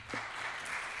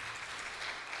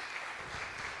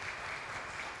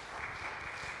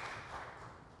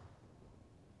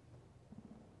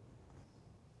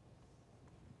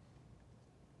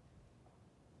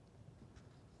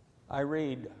I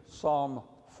read Psalm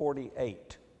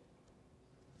 48.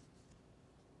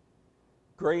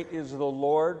 Great is the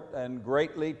Lord, and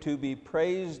greatly to be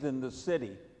praised in the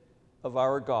city of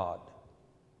our God.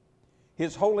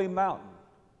 His holy mountain,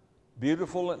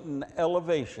 beautiful in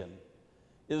elevation,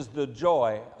 is the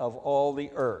joy of all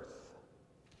the earth.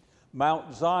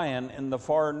 Mount Zion in the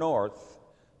far north,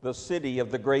 the city of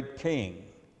the great King.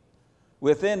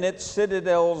 Within its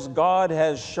citadels, God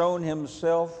has shown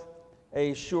himself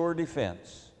a sure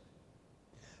defense.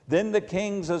 Then the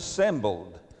kings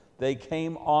assembled, they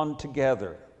came on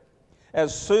together.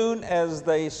 As soon as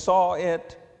they saw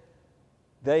it,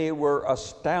 they were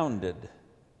astounded.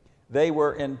 They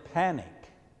were in panic.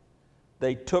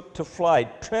 They took to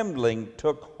flight. Trembling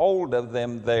took hold of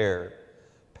them there.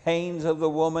 Pains of the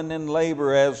woman in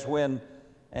labor, as when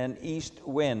an east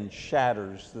wind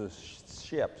shatters the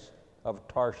ships of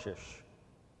Tarshish.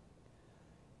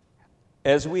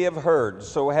 As we have heard,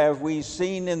 so have we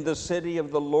seen in the city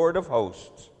of the Lord of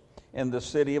hosts, in the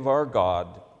city of our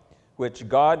God, which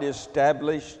God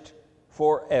established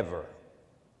forever.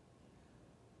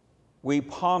 We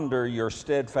ponder your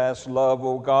steadfast love,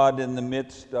 O God, in the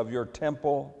midst of your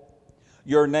temple.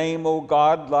 Your name, O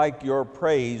God, like your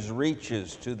praise,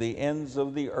 reaches to the ends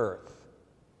of the earth.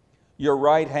 Your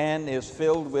right hand is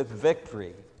filled with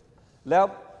victory.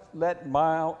 Let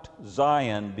Mount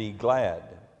Zion be glad.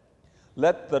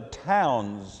 Let the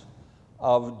towns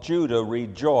of Judah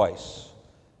rejoice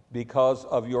because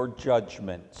of your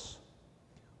judgments.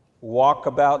 Walk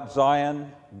about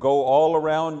Zion, go all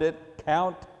around it,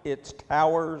 count its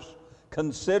towers,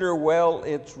 consider well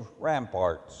its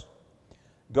ramparts.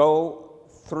 Go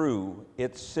through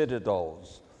its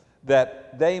citadels,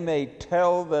 that they may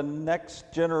tell the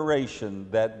next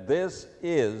generation that this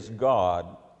is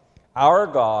God, our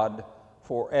God,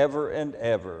 forever and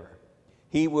ever.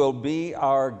 He will be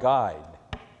our guide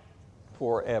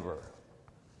forever.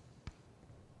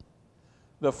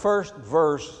 The first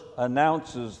verse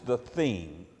announces the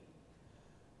theme.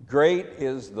 Great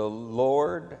is the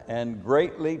Lord, and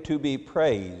greatly to be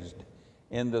praised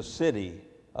in the city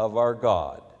of our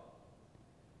God.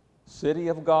 City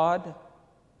of God?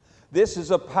 This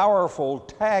is a powerful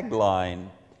tagline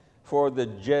for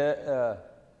the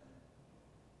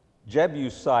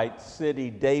Jebusite city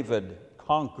David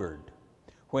conquered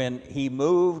when he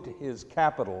moved his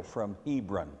capital from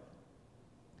Hebron.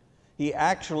 He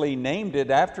actually named it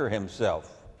after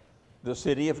himself, the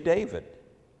city of David.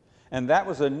 And that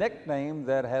was a nickname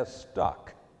that has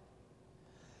stuck.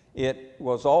 It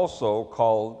was also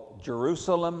called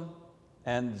Jerusalem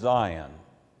and Zion.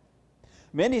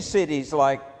 Many cities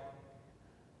like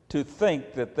to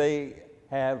think that they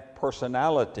have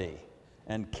personality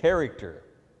and character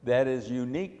that is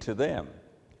unique to them.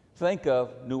 Think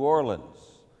of New Orleans,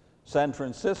 San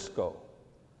Francisco,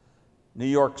 New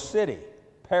York City,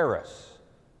 Paris,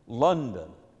 London,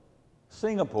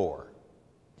 Singapore.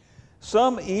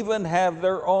 Some even have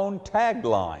their own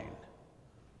tagline.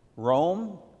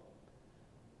 Rome,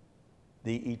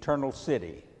 the eternal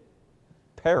city.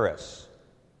 Paris,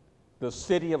 the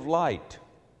city of light.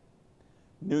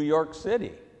 New York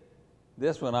City,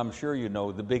 this one I'm sure you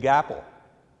know, the Big Apple.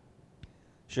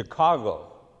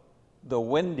 Chicago, the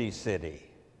Windy City.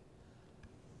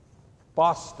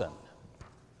 Boston,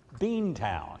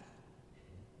 Beantown.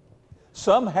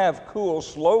 Some have cool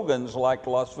slogans like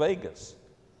Las Vegas.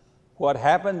 What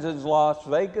happens in Las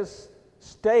Vegas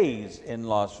stays in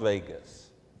Las Vegas.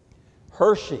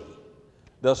 Hershey,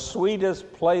 the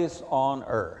sweetest place on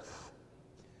earth.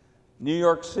 New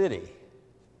York City,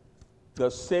 the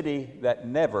city that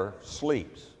never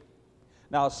sleeps.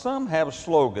 Now, some have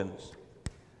slogans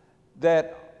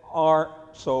that aren't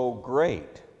so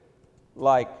great,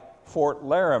 like Fort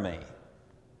Laramie.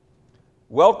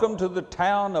 Welcome to the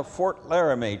town of Fort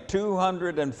Laramie,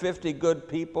 250 good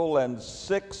people and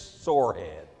 6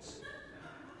 soreheads.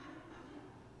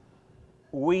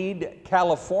 Weed,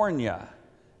 California,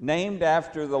 named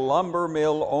after the lumber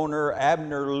mill owner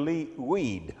Abner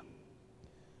Weed.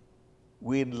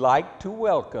 We'd like to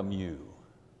welcome you.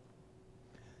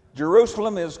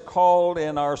 Jerusalem is called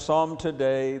in our psalm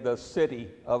today the city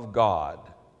of God.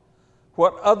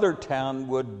 What other town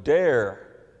would dare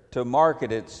to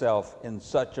market itself in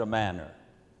such a manner?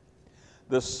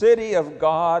 The city of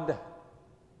God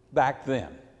back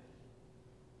then.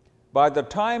 By the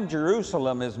time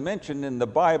Jerusalem is mentioned in the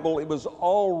Bible, it was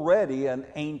already an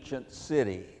ancient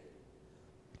city.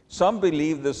 Some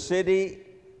believe the city,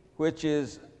 which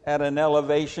is at an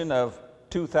elevation of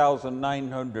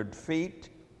 2,900 feet,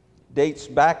 dates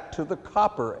back to the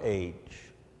Copper Age.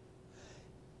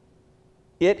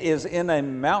 It is in a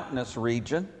mountainous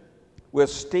region with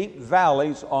steep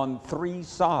valleys on 3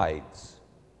 sides.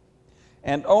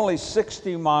 And only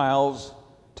 60 miles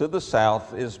to the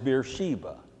south is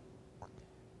Beersheba,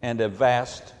 and a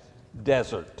vast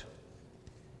desert.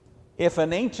 If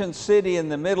an ancient city in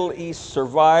the Middle East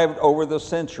survived over the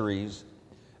centuries,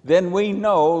 then we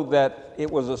know that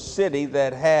it was a city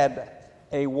that had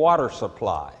a water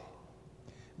supply.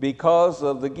 Because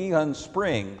of the Gihon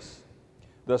Springs,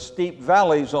 the steep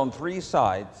valleys on 3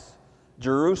 sides,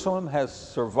 Jerusalem has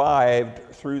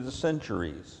survived through the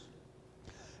centuries.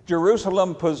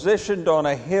 Jerusalem, positioned on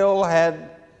a hill,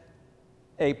 had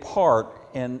a part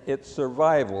in its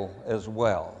survival as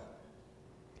well.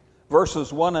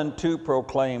 Verses 1 and 2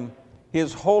 proclaim,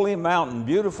 "His holy mountain,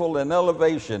 beautiful in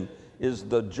elevation, is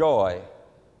the joy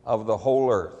of the whole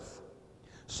earth."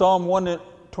 Psalm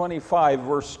 125,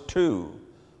 verse 2,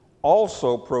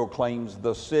 also proclaims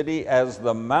the city as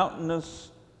the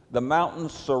mountains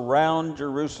surround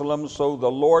Jerusalem, so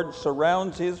the Lord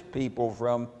surrounds his people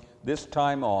from this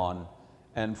time on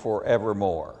and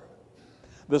forevermore.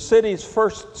 The city's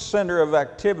first center of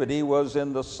activity was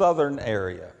in the southern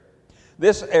area.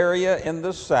 This area in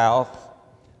the south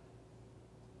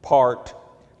part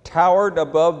towered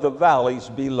above the valleys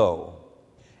below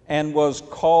and was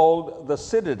called the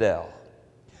Citadel.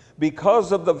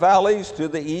 Because of the valleys to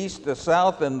the east, the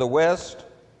south, and the west,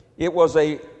 it was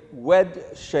a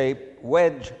wedge-shaped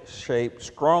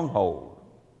stronghold.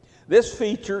 This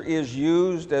feature is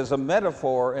used as a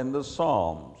metaphor in the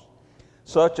Psalms,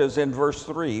 such as in verse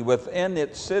 3, "Within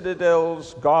its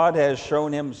citadels God has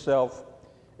shown himself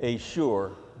a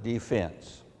sure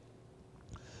defense."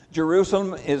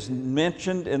 Jerusalem is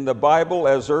mentioned in the Bible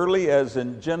as early as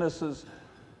in Genesis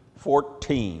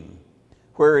 14,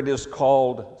 where it is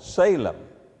called Salem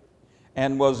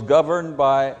and was governed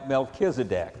by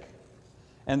Melchizedek.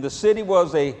 And the city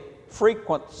was a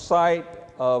frequent site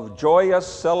of joyous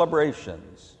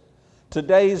celebrations.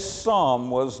 Today's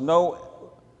psalm was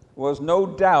no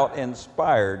doubt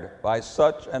inspired by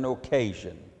such an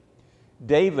occasion.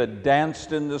 David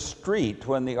danced in the street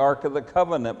when the Ark of the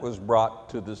Covenant was brought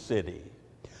to the city.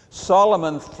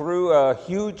 Solomon threw a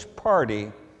huge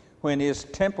party when his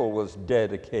temple was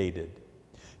dedicated.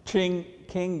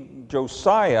 King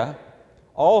Josiah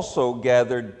also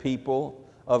gathered people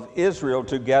of Israel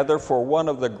together for one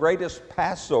of the greatest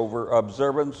Passover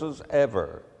observances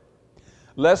ever.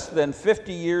 Less than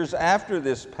 50 years after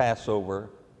this Passover,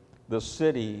 the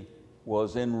city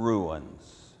was in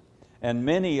ruins, and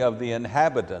many of the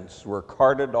inhabitants were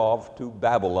carted off to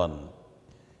Babylon,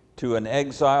 to an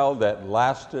exile that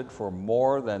lasted for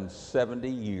more than 70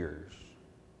 years.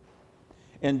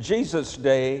 In Jesus'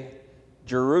 day,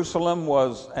 Jerusalem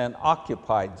was an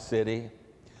occupied city,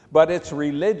 but its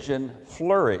religion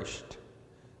flourished,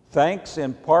 thanks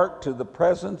in part to the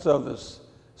presence of the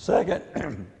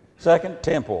second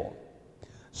temple.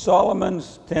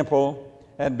 Solomon's temple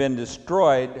had been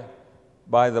destroyed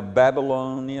by the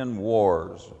Babylonian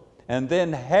wars, and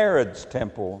then Herod's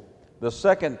temple, the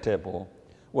second temple,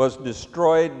 was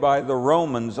destroyed by the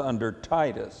Romans under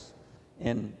Titus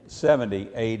in 70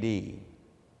 AD.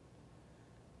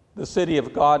 The city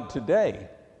of God today,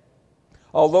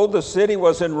 although the city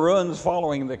was in ruins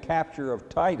following the capture of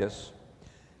Titus,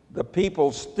 the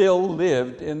people still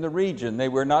lived in the region. They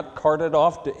were not carted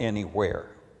off to anywhere.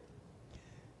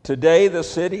 Today, the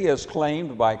city is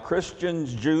claimed by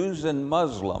Christians, Jews, and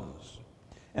Muslims,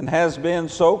 and has been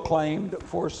so claimed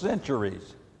for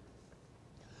centuries.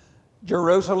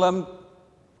 Jerusalem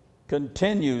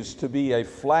continues to be a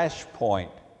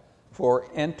flashpoint for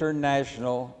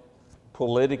international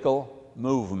political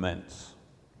movements.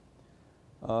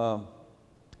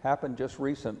 Happened just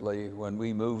recently when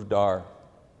we moved our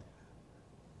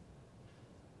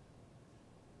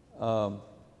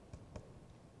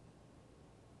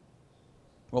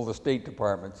the State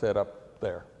Department set up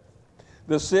there.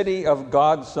 The city of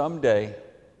God someday.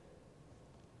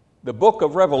 The book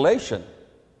of Revelation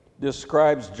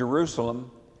describes Jerusalem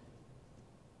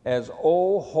as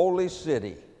 "O holy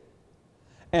city,"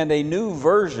 and a new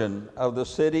version of the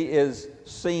city is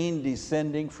seen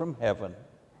descending from heaven.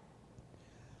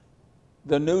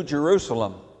 The New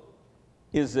Jerusalem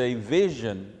is a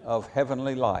vision of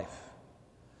heavenly life.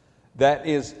 That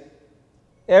is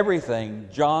everything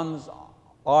John's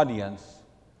audience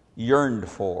yearned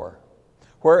for.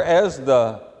 Whereas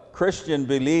the Christian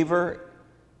believer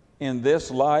in this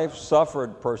life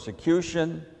suffered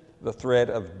persecution, the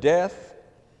threat of death,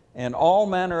 and all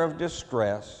manner of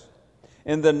distress,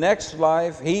 in the next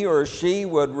life he or she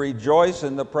would rejoice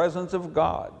in the presence of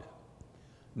God.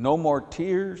 No more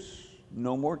tears,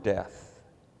 no more death.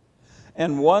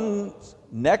 and one's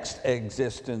next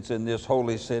existence in this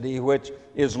holy city, which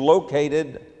is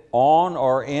located on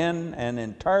or in an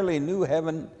entirely new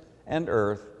heaven and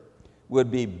earth, would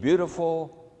be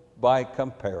beautiful by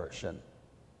comparison.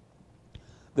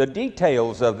 The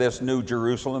details of this new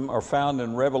Jerusalem are found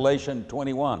in Revelation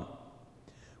 21,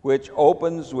 which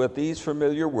opens with these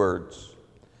familiar words,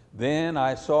 "Then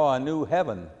I saw a new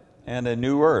heaven and a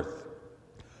new earth.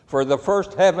 For the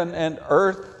first heaven and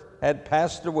earth had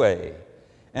passed away,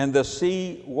 and the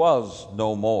sea was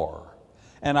no more.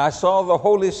 And I saw the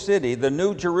holy city, the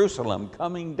new Jerusalem,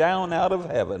 coming down out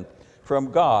of heaven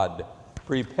from God,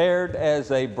 prepared as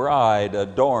a bride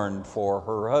adorned for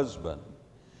her husband.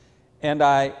 And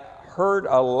I heard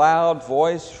a loud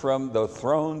voice from the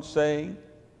throne saying,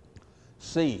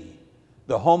 'See,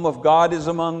 the home of God is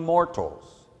among mortals.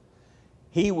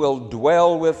 He will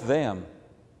dwell with them.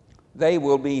 They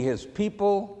will be his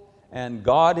people, and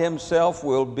God himself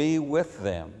will be with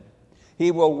them. He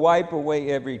will wipe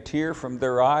away every tear from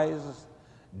their eyes.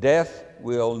 Death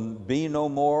will be no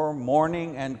more.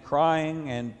 Mourning and crying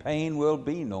and pain will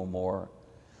be no more,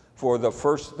 for the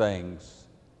first things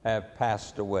have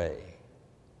passed away.'"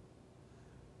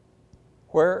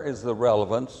 Where is the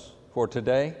relevance for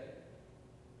today?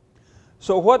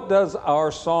 So what does our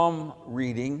psalm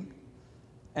reading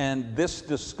and this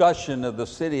discussion of the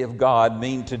city of God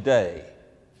mean today?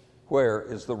 Where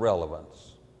is the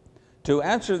relevance? To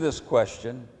answer this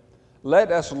question,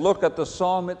 let us look at the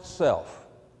psalm itself.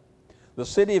 The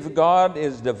city of God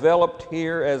is developed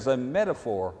here as a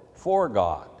metaphor for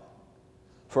God.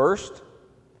 First,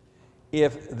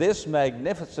 if this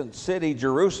magnificent city,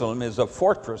 Jerusalem, is a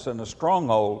fortress and a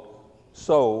stronghold,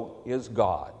 so is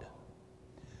God.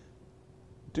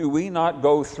 Do we not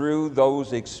go through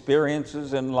those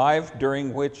experiences in life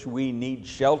during which we need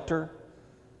shelter,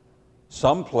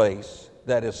 someplace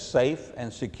that is safe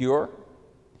and secure?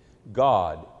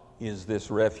 God is this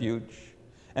refuge.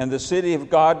 And the city of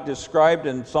God described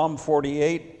in Psalm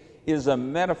 48 is a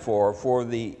metaphor for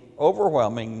the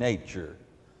overwhelming nature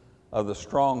of the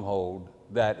stronghold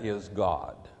that is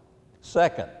God.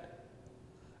 Second,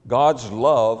 God's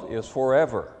love is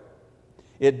forever.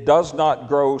 It does not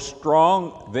grow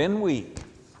strong, then weak.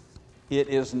 It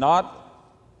is not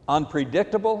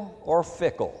unpredictable or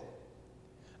fickle.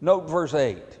 Note verse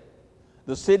 8,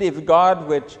 the city of God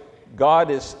which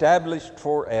God established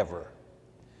forever.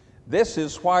 This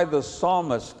is why the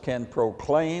psalmist can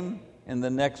proclaim in the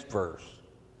next verse,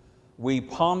 "We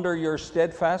ponder your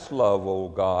steadfast love, O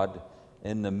God,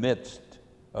 in the midst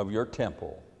of your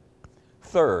temple."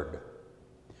 Third,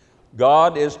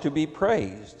 God is to be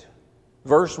praised.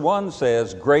 Verse 1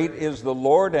 says, "Great is the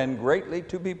Lord and greatly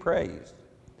to be praised."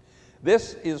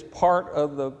 This is part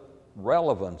of the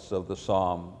relevance of the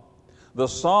psalm. The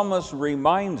psalmist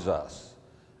reminds us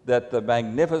that the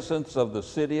magnificence of the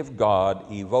city of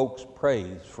God evokes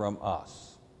praise from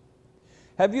us.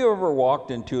 Have you ever walked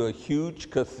into a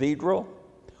huge cathedral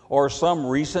or some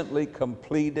recently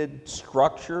completed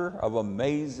structure of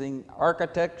amazing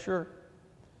architecture?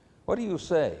 What do you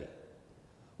say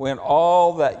when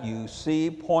all that you see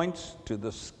points to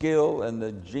the skill and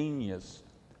the genius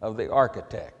of the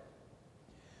architect?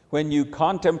 When you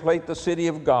contemplate the city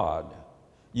of God,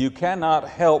 you cannot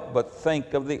help but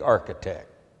think of the architect.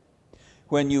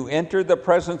 When you enter the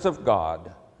presence of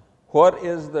God, what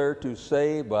is there to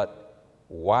say but,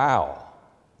 "Wow,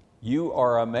 you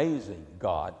are amazing,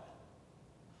 God"?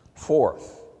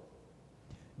 Fourth,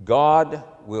 God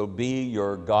will be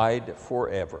your guide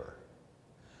forever.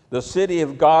 The city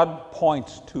of God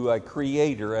points to a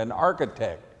creator, an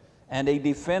architect, and a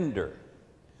defender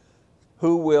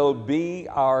who will be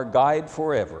our guide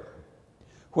forever.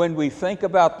 When we think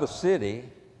about the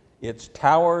city, its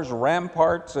towers,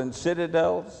 ramparts, and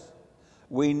citadels,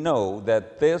 we know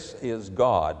that this is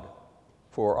God,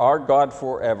 for our God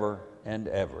forever and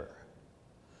ever.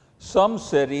 Some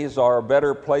cities are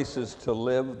better places to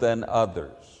live than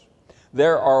others.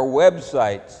 There are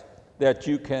websites that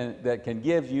can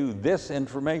give you this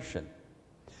information.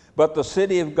 But the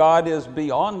city of God is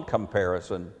beyond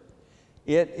comparison.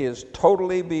 It is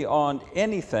totally beyond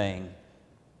anything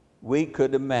we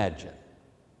could imagine.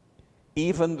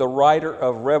 Even the writer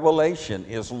of Revelation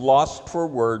is lost for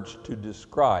words to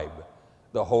describe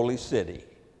the holy city.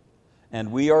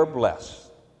 And we are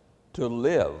blessed to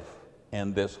live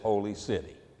in this holy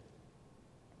city.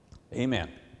 Amen.